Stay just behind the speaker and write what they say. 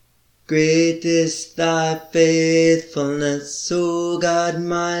Great is thy faithfulness, O God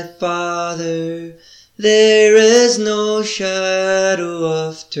my Father. There is no shadow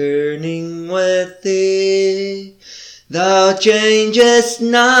of turning with thee. Thou changest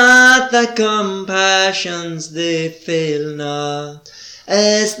not, thy compassions they fail not.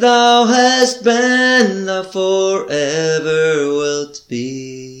 As thou hast been, thou forever wilt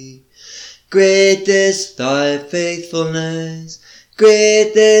be. Great is thy faithfulness,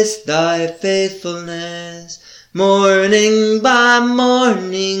 great is thy faithfulness. Morning by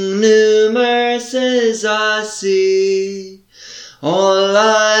morning new mercies I see. All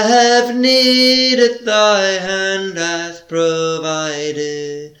I have needed thy hand hath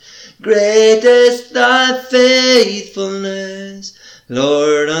provided. Great is thy faithfulness,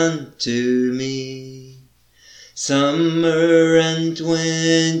 Lord, unto me. Summer and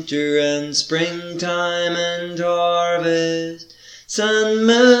winter and springtime and harvest, sun,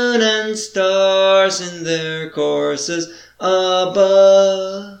 moon, and stars in their courses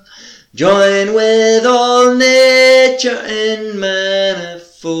above, join with all nature in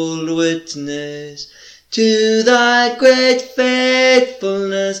manifold witness to thy great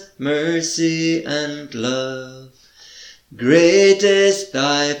faithfulness, mercy, and love. Great is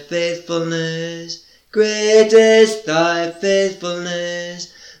thy faithfulness, great is thy faithfulness.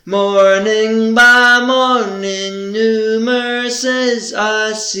 Morning by morning new mercies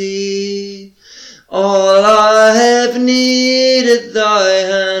I see. All I have needed thy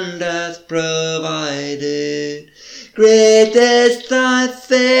hand hath provided. Great is thy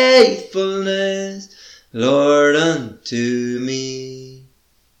faithfulness, Lord, unto me.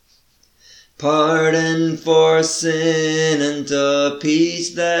 Pardon for sin and a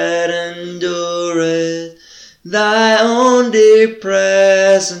peace that endureth, thy own dear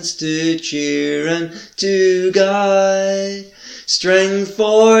presence to cheer and to guide, strength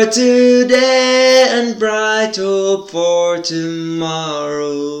for today and bright hope for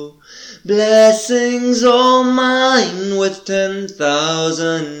tomorrow, blessings all mine with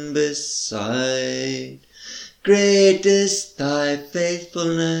 10,000 beside. Great is thy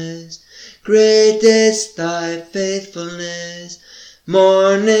faithfulness, great is thy faithfulness.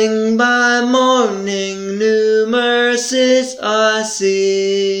 Morning by morning new mercies I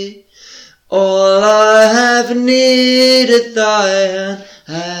see. All I have needed thy hand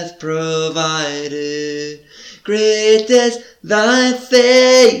hath provided. Great is thy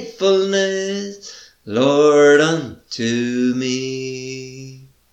faithfulness, Lord, unto me.